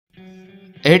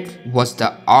It was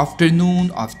the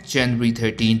afternoon of January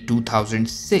 13,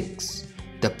 2006.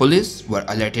 The police were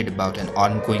alerted about an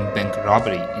ongoing bank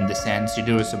robbery in the San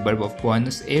Isidro suburb of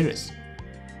Buenos Aires,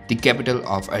 the capital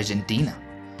of Argentina.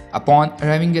 Upon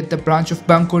arriving at the branch of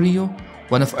Banco Rio,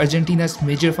 one of Argentina's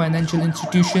major financial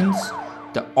institutions,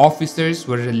 the officers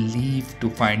were relieved to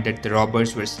find that the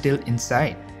robbers were still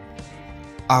inside.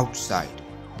 Outside,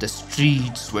 the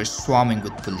streets were swarming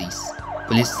with police.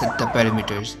 Police set the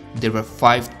perimeters. There were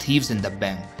 5 thieves in the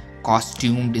bank,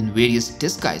 costumed in various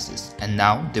disguises, and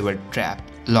now they were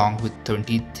trapped along with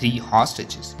 23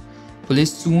 hostages.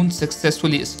 Police soon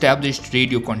successfully established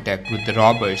radio contact with the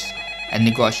robbers and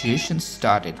negotiations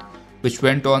started, which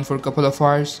went on for a couple of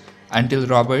hours until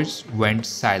robbers went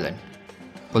silent.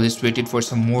 Police waited for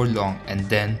some more long and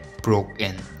then broke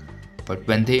in. But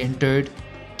when they entered,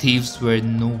 thieves were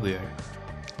nowhere.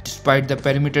 Despite the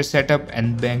perimeter setup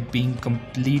and bank being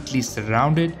completely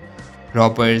surrounded,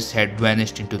 robbers had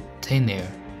vanished into thin air,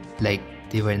 like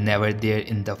they were never there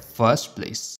in the first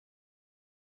place.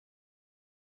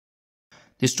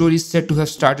 The story is said to have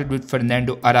started with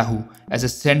Fernando Araujo as a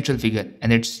central figure,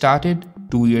 and it started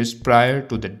 2 years prior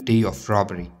to the day of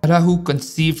robbery. Araujo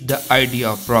conceived the idea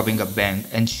of robbing a bank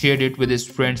and shared it with his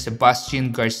friend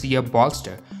Sebastian Garcia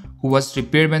Bolster, who was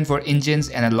repairman for engines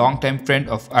and a longtime friend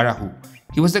of Araujo.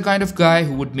 He was the kind of guy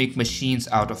who would make machines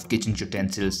out of kitchen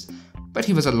utensils, but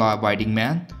he was a law-abiding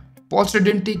man. Bolster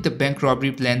didn't take the bank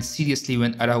robbery plan seriously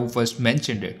when Araujo first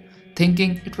mentioned it,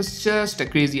 thinking it was just a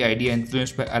crazy idea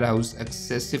influenced by Araujo's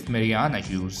excessive marijuana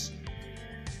use.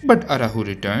 But Araujo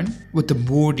returned with a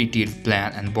more detailed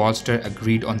plan and Bolster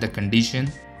agreed on the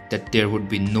condition that there would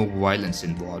be no violence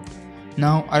involved.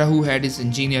 Now Araujo had his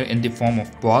engineer in the form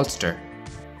of Bolster.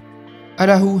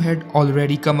 Araujo had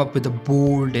already come up with a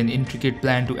bold and intricate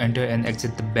plan to enter and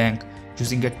exit the bank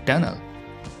using a tunnel.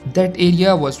 That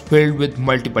area was filled with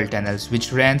multiple tunnels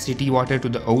which ran city water to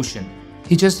the ocean.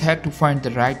 He just had to find the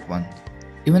right one.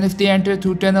 Even if they entered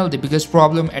through tunnel, the biggest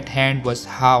problem at hand was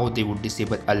how they would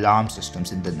disable alarm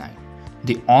systems in the night.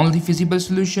 The only feasible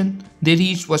solution they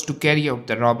reached was to carry out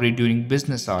the robbery during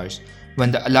business hours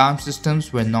when the alarm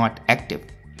systems were not active.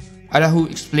 Araujo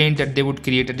explained that they would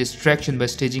create a distraction by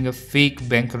staging a fake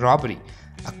bank robbery,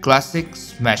 a classic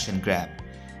smash and grab.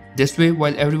 This way,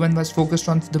 while everyone was focused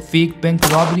on the fake bank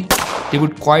robbery, they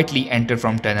would quietly enter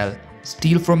from tunnel,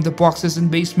 steal from the boxes in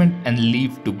basement and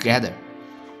leave together.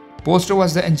 Bolster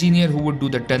was the engineer who would do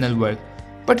the tunnel work,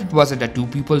 but it wasn't a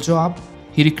two-people job.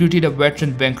 He recruited a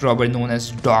veteran bank robber known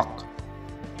as Doc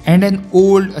and an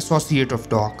old associate of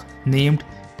Doc named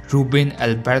Ruben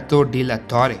Alberto de la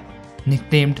Torre,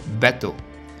 nicknamed Beto.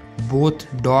 Both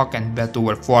Doc and Beto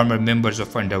were former members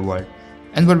of Underworld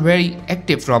and were very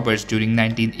active robbers during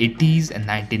 1980s and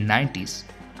 1990s.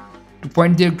 To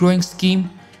point their growing scheme,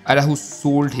 Araujo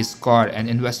sold his car and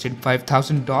invested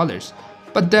 $5,000,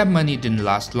 but that money didn't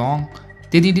last long.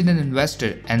 They needed an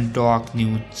investor and Doc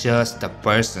knew just the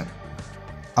person.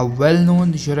 A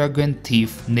well-known Uruguayan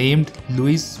thief named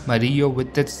Luis Mario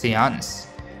Vitecianes.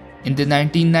 In the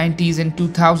 1990s and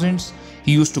 2000s,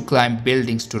 he used to climb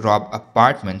buildings to rob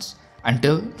apartments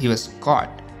until he was caught.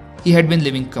 He had been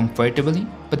living comfortably,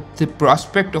 but the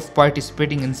prospect of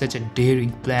participating in such a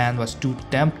daring plan was too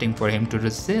tempting for him to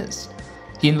resist.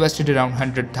 He invested around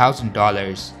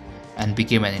 $100,000 and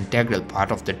became an integral part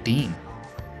of the team.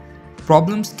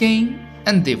 Problems came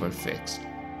and they were fixed.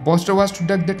 Bolster was to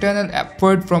dug the tunnel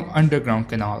upward from underground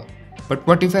canal. But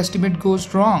what if estimate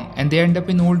goes wrong and they end up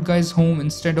in old guy's home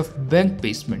instead of bank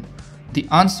basement? The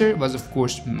answer was of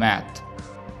course math.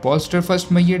 Bolster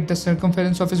first measured the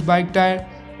circumference of his bike tire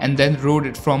and then rode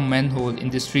it from manhole in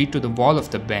the street to the wall of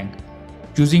the bank.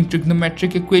 Using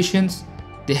trigonometric equations,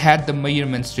 they had the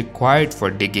measurements required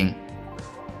for digging.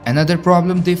 Another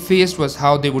problem they faced was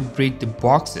how they would break the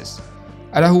boxes.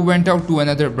 Araujo went out to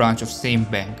another branch of same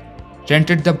bank,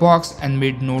 rented the box and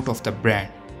made note of the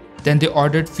brand. Then they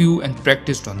ordered few and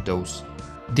practiced on those.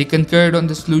 They concurred on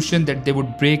the solution that they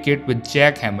would break it with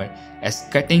jackhammer as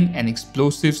cutting and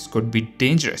explosives could be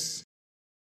dangerous.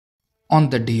 On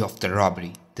the day of the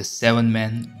robbery, the 7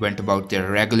 men went about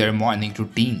their regular morning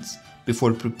routines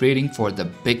before preparing for the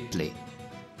big play.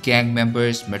 Gang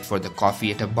members met for the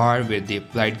coffee at a bar where they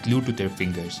applied glue to their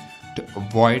fingers to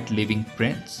avoid leaving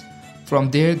prints.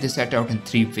 From there, they set out in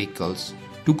 3 vehicles.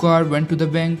 2 cars went to the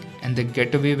bank and the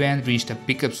getaway van reached a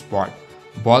pickup spot.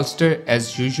 Bolster,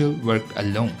 as usual, worked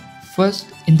alone. First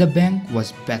in the bank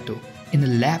was Beto in a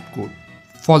lab coat,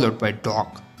 followed by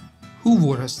Doc, who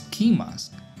wore a ski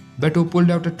mask. Beto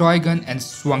pulled out a toy gun and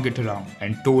swung it around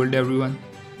and told everyone,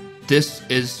 "This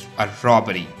is a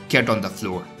robbery, get on the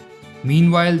floor."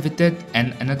 Meanwhile, with it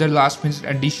and another last-minute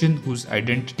addition whose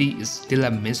identity is still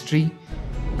a mystery,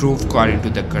 drove car into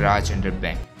the garage under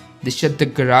bank. They shut the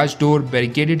garage door,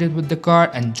 barricaded it with the car,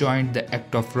 and joined the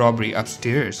act of robbery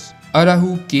upstairs.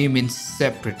 Araujo came in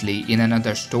separately in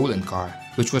another stolen car,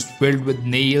 which was filled with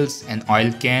nails and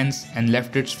oil cans, and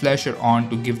left its flasher on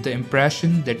to give the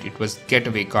impression that it was a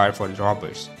getaway car for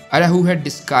robbers. Araujo had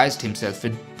disguised himself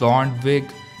with blonde wig,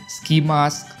 ski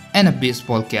mask, and a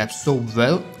baseball cap so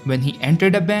well, when he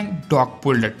entered a bank, Doc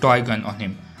pulled a toy gun on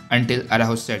him until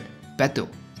Araujo said, "Beto,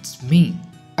 it's me."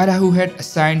 Araujo had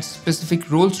assigned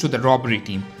specific roles to the robbery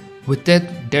team. With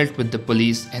that, dealt with the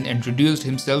police and introduced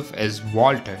himself as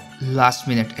Walter,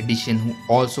 last-minute addition who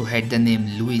also had the name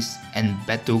Luis, and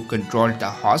Beto controlled the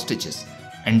hostages,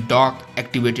 and Doc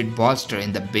activated Bolster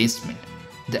in the basement.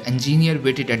 The engineer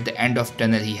waited at the end of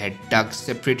tunnel he had dug,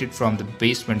 separated from the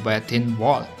basement by a thin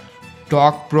wall.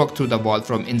 Doc broke through the wall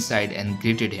from inside and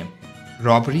greeted him.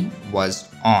 Robbery was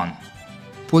on.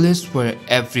 Police were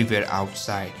everywhere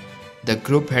outside. The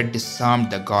group had disarmed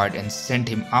the guard and sent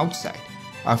him outside.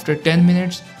 After 10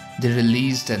 minutes, they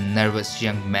released a nervous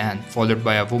young man, followed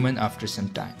by a woman after some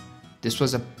time. This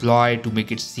was a ploy to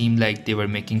make it seem like they were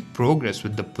making progress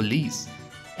with the police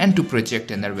and to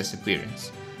project a nervous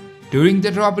appearance. During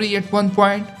the robbery at one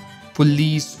point,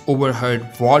 police overheard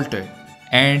Walter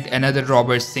and another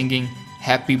robber singing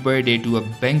 "Happy Birthday" to a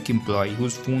bank employee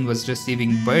whose phone was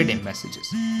receiving birthday messages.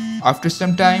 After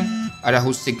some time,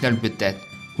 Araujo signaled with that,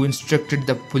 who instructed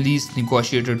the police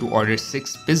negotiator to order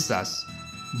 6 pizzas.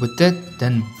 With that,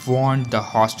 then warned the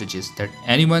hostages that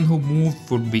anyone who moved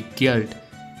would be killed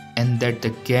and that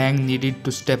the gang needed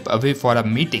to step away for a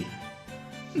meeting.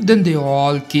 Then they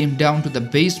all came down to the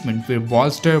basement where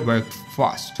Bolster worked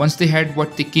fast. Once they had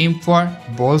what they came for,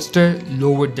 Bolster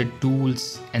lowered the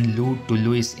tools and loot to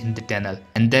Luis in the tunnel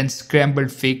and then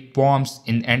scrambled fake bombs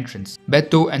in entrance.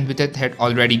 Beto and Vitet had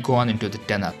already gone into the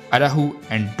tunnel. Araujo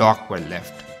and Doc were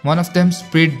left. One of them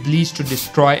sprayed bleach to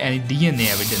destroy any DNA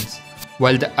evidence,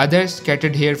 while the other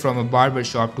scattered hair from a barber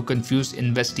shop to confuse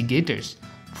investigators.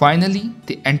 Finally,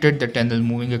 they entered the tunnel,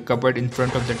 moving a cupboard in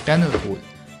front of the tunnel hole.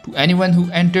 To anyone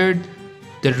who entered,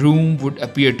 the room would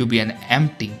appear to be an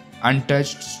empty,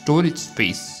 untouched storage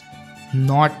space.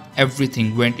 Not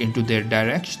everything went into their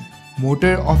direction.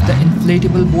 Motor of the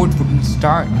inflatable boat wouldn't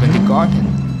start when they got in.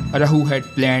 Araujo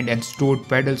had planned and stored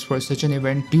pedals for such an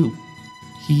event too.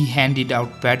 He handed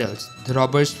out pedals. The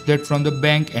robbers fled from the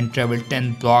bank and traveled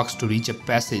 10 blocks to reach a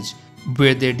passage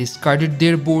where they discarded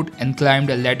their boat and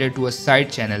climbed a ladder to a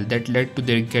side channel that led to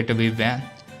their getaway van.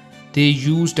 They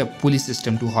used a pulley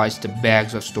system to hoist the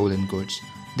bags of stolen goods,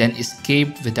 then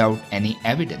escaped without any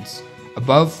evidence.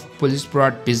 Above, police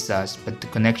brought pizzas, but the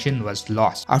connection was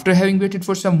lost. After having waited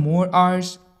for some more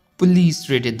hours, police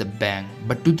raided the bank,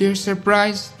 but to their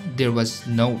surprise, there was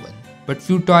no one but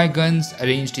few toy guns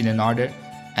arranged in an order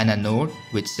and a note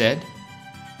which said,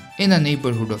 "In a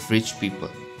neighborhood of rich people,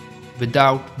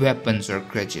 without weapons or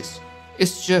grudges,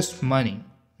 it's just money,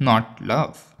 not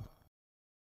love."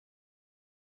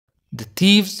 The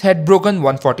thieves had broken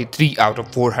 143 out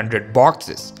of 400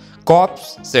 boxes.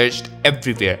 Cops searched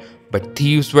everywhere, but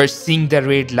thieves were seeing the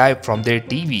raid live from their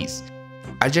TVs.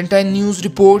 Argentine news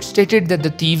reports stated that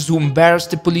the thieves who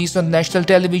embarrassed the police on national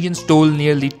television stole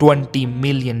nearly $20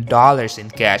 million in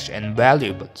cash and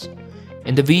valuables.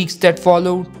 In the weeks that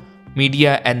followed,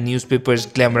 media and newspapers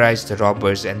glamorized the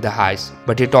robbers and the heist,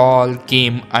 but it all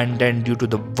came undone due to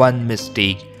the one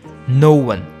mistake no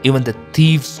one, even the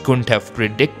thieves, couldn't have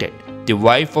predicted. The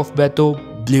wife of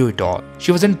Beto blew it all.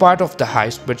 She wasn't part of the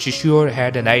heist, but she sure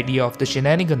had an idea of the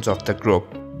shenanigans of the group.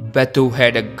 Beto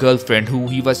had a girlfriend who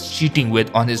he was cheating with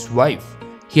on his wife.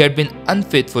 He had been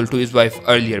unfaithful to his wife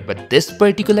earlier, but this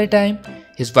particular time,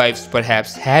 his wife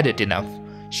perhaps had it enough.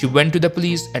 She went to the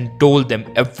police and told them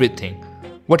everything.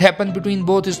 What happened between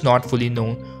both is not fully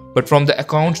known, but from the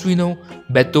accounts we know,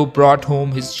 Beto brought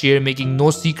home his share, making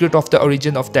no secret of the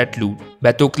origin of that loot.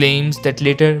 Beto claims that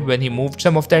later, when he moved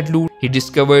some of that loot, he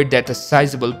discovered that a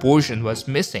sizable portion was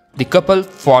missing. The couple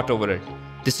fought over it.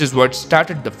 This is what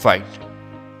started the fight.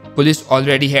 Police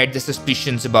already had the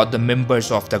suspicions about the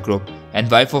members of the group, and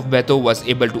wife of Beto was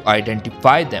able to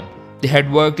identify them. They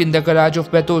had worked in the garage of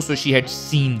Beto, so she had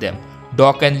seen them.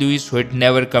 Doc and Luis, who had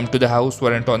never come to the house,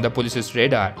 weren't on the police's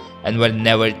radar and were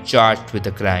never charged with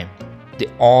the crime. They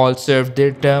all served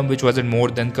their term, which wasn't more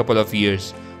than a couple of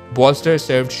years. Bolster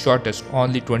served shortest,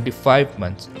 only 25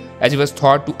 months, as he was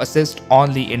thought to assist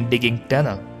only in digging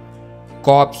tunnel.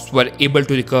 Cops were able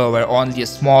to recover only a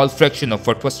small fraction of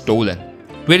what was stolen.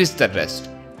 Where is the rest?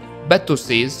 Beto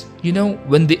says,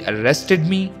 when they arrested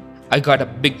me, I got a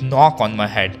big knock on my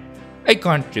head. I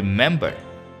can't remember.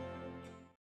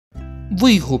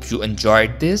 We hope you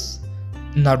enjoyed this.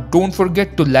 Now don't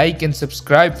forget to like and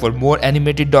subscribe for more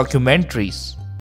animated documentaries.